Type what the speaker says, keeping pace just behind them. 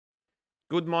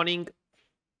Good morning.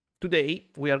 Today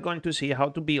we are going to see how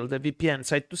to build a VPN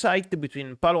site-to-site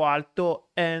between PaloAlto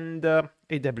and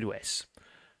AWS.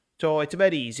 So it's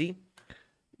very easy.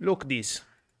 Look this.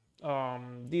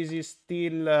 This is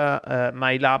still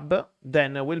my lab.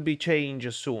 Then will be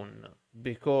changed soon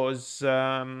because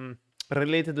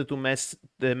related to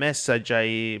the message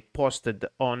I posted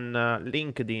on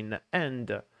LinkedIn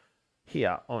and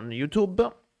here on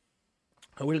YouTube,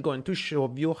 I will going to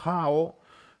show you how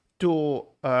to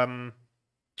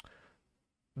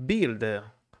build the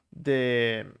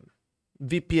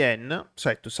VPN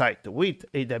site-to-site with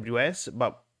AWS,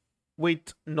 but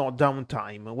with no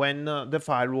downtime when the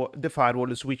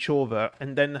firewall switch over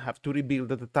and then have to rebuild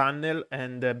the tunnel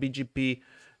and the BGP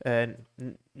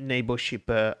neighborship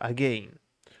again.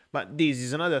 But this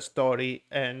is another story,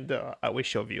 and I will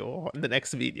show you on the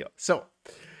next video. So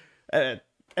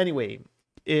anyway,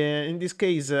 in this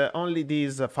case, only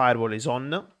this firewall is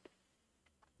on.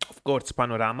 Of course,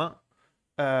 panorama,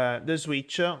 the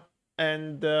switch,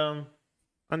 and the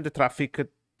traffic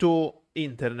to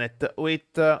internet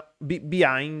with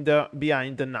behind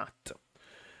the NAT.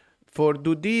 For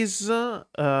do this,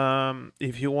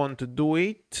 if you want to do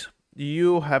it,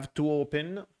 you have to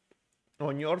open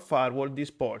on your firewall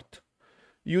this port,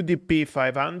 UDP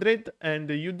 500 and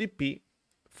UDP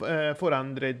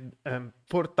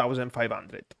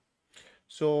 4500.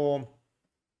 So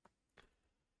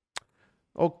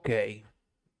okay,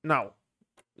 now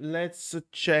let's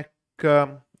check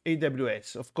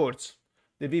AWS. Of course,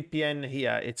 the VPN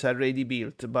here, it's already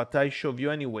built, but I show you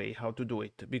anyway how to do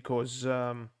it because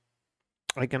I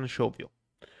can show you.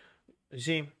 You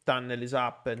see, tunnel is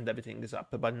up and everything is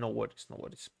up, but no worries, no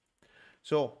worries.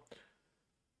 So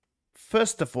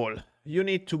first of all, you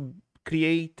need to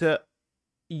create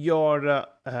your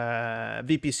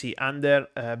VPC under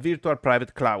virtual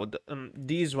private cloud.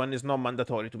 This one is not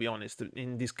mandatory, to be honest.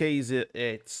 In this case,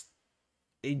 it's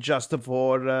just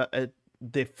for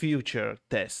the future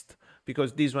test,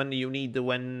 because this one you need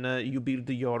when you build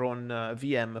your own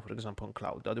VM, for example, on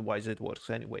cloud. Otherwise, it works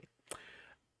anyway.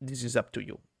 This is up to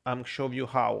you. I'm showing you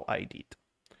how I did.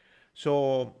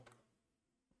 So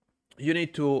you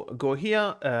need to go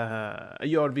here,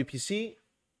 your VPC,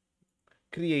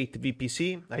 create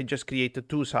VPC. I just created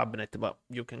 2 subnet, but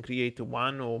you can create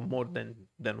one or more than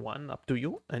one, up to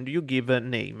you. And you give a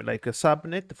name, like a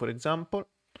subnet, for example,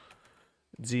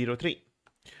 03.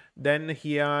 Then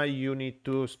here you need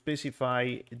to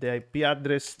specify the IP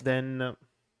address, then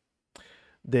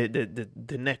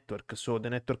the network. So the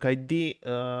network ID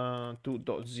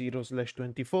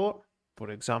 2.0/24,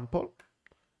 for example,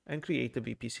 and create a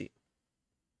VPC.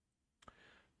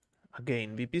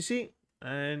 Again, VPC,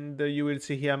 and you will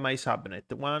see here my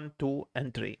subnet 1, 2,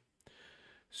 and 3.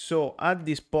 So at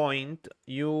this point,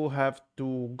 you have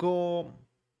to go,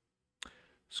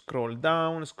 scroll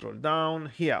down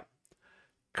here,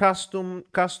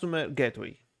 customer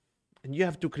gateway, and you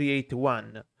have to create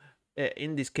one.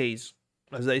 In this case,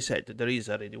 as I said, there is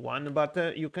already one, but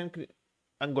you can.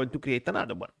 I'm going to create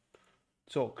another one.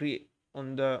 So create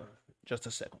on the just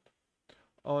a second.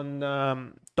 On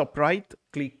top right,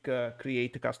 click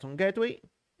create custom gateway.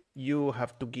 You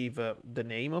have to give the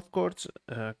name, of course,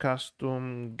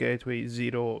 custom gateway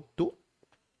 02,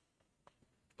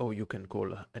 or you can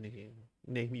call any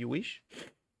name you wish.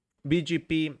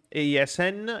 BGP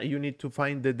ASN, you need to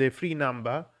find the free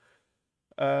number.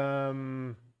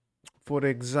 For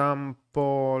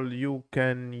example, you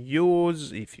can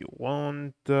use, if you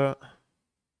want,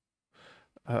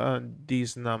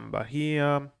 this number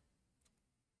here,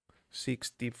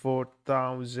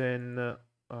 64,000.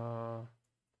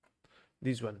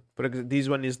 This one, for example, this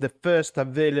one is the first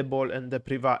available and the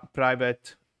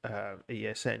private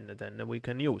ASN. Then we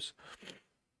can use.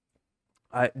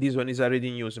 This one is already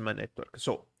in use in my network,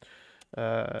 so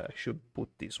I should put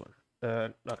this one.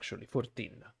 Actually,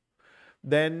 14.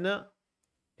 Then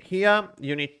here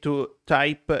you need to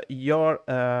type your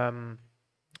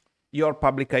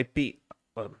public IP.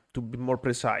 To be more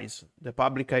precise, the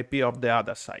public IP of the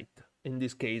other site. In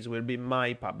this case, will be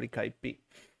my public IP.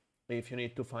 If you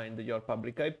need to find your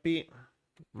public IP,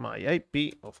 my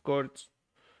IP, of course,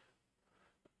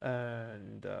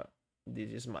 and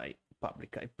this is my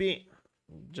public IP.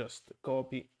 Just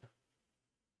copy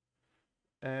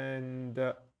and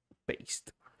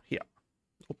paste here.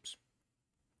 Oops,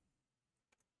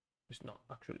 it's not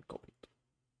actually copied.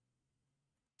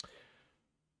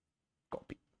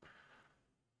 Copy.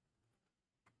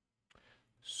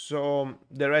 So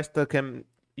the rest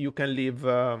you can leave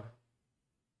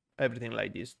everything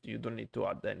like this. You don't need to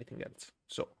add anything else.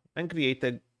 So, and create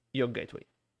your gateway.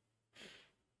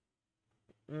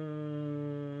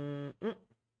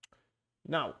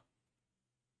 Now,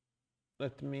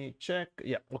 let me check.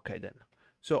 Yeah, okay then.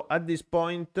 So at this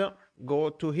point, go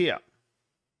to here.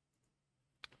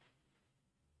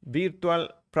 Virtual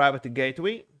private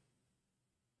gateway.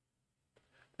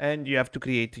 And you have to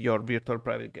create your virtual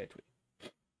private gateway.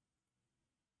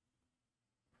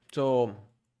 So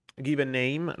give a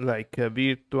name like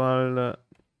virtual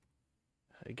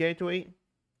gateway,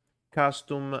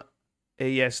 custom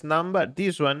AS number.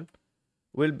 This one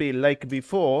will be like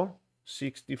before,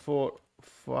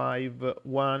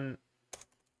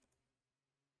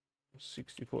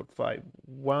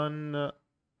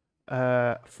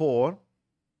 64514,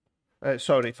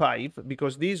 sorry, 5,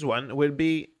 because this one will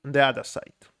be the other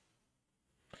side.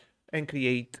 And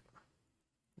create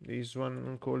this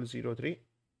one called 03.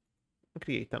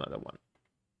 Create another one.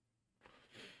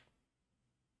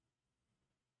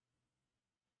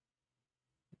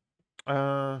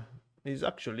 Is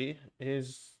actually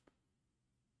is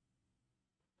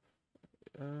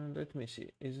let me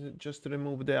see, is it just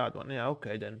remove the other one? Yeah,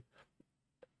 okay then.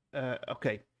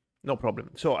 Okay, no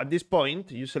problem. So at this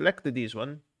point you select this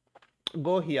one,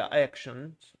 go here,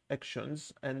 actions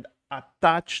and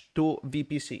attach to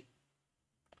VPC.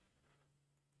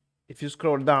 If you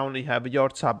scroll down, you have your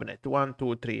subnet 1,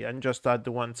 2, 3, and just add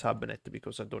one subnet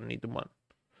because I don't need one.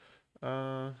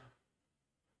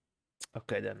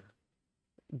 Okay then.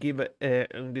 Give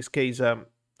in this case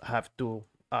have to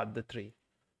add the 3.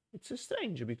 It's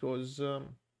strange because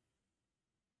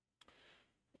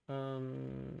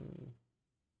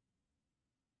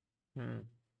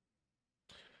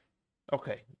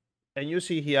okay, and you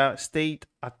see here state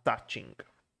attaching.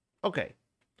 Okay,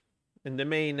 in the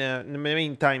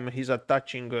meantime he's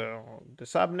attaching the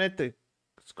subnet.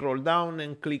 Scroll down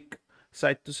and click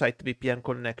site-to-site VPN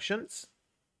connections.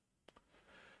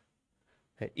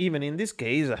 Even in this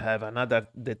case, I have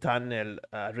the tunnel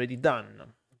already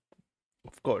done,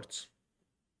 of course.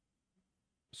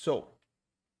 So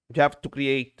you have to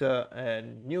create a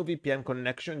new VPN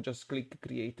connection. Just click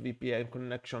create VPN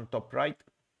connection top right.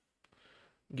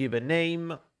 Give a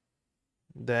name,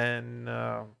 then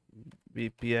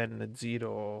VPN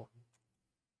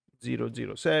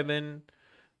 007.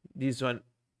 This one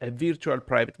a virtual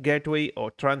private gateway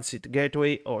or transit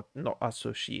gateway or not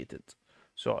associated.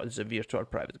 So it's a virtual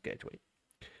private gateway.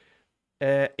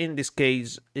 In this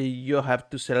case, you have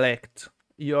to select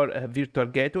your virtual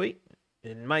gateway.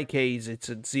 In my case, it's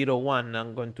a 01.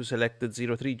 I'm going to select the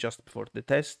 03 just for the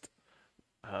test.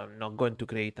 I'm not going to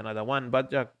create another one,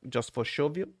 but just for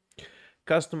show you.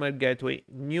 Customer gateway,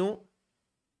 new.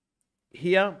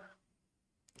 Here,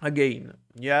 again,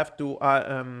 you have to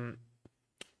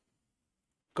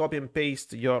copy and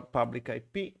paste your public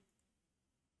IP.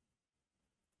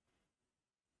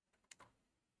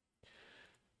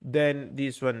 Then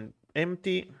this one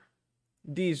empty.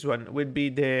 This one will be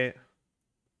the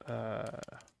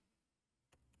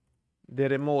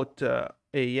remote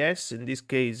AES. In this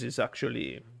case is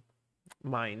actually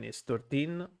mine is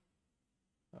 13.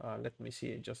 Let me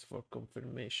see just for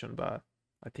confirmation, but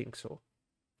I think so.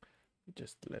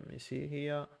 Just let me see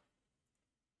here.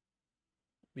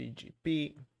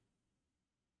 BGP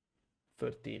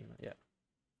 13, yeah.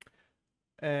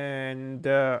 And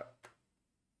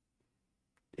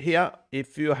here,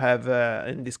 if you have,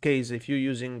 in this case, if you're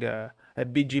using a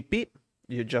BGP,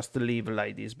 you just leave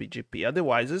like this BGP.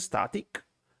 Otherwise, it's static.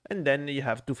 And then you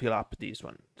have to fill up this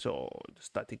one. So,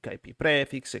 static IP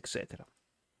prefix, etc.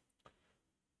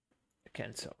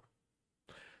 Cancel.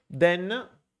 Then,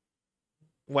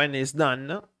 when it's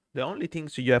done, the only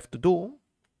things you have to do,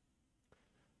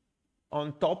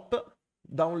 on top,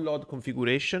 download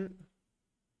configuration.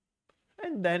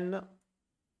 And then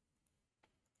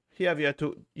here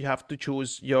you have to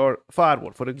choose your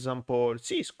firewall, for example,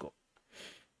 Cisco.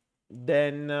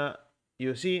 Then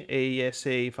you see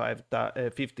ASA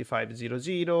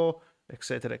 5500,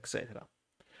 etc., etc.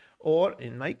 Or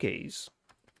in my case,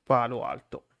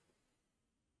 PaloAlto.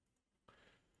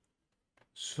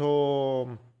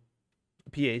 So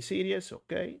PA series,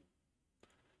 okay.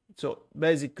 So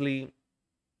basically,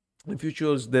 if you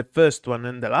choose the first one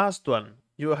and the last one,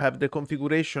 you have the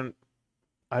configuration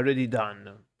already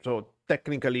done. So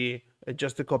technically,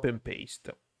 just a copy and paste.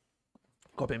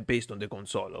 Copy and paste on the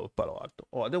console of PaloAlto.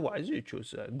 Or otherwise, you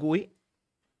choose GUI,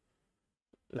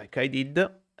 like I did,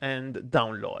 and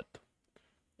download.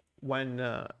 When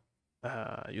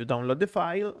you download the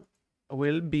file, it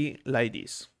will be like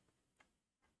this.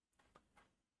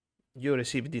 You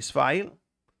receive this file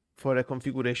for a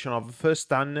configuration of first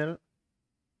tunnel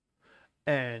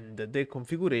and the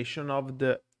configuration of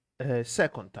the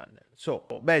second tunnel. So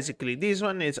basically this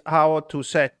one is how to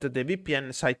set the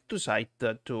VPN site to site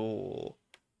to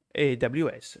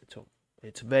AWS. So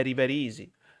it's very, very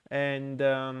easy. And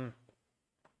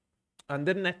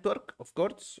under network, of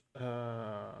course,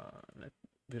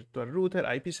 virtual router,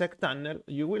 IPsec tunnel,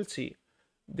 you will see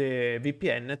the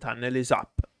VPN tunnel is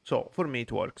up. So for me,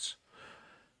 it works.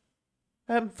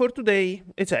 For today,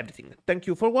 it's everything. Thank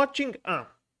you for watching.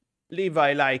 Leave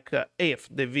a like if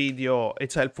the video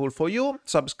is helpful for you.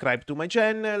 Subscribe to my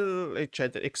channel,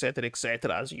 etc, etc,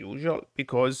 etc, as usual,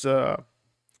 because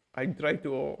I try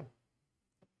to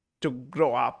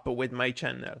grow up with my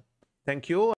channel. Thank you.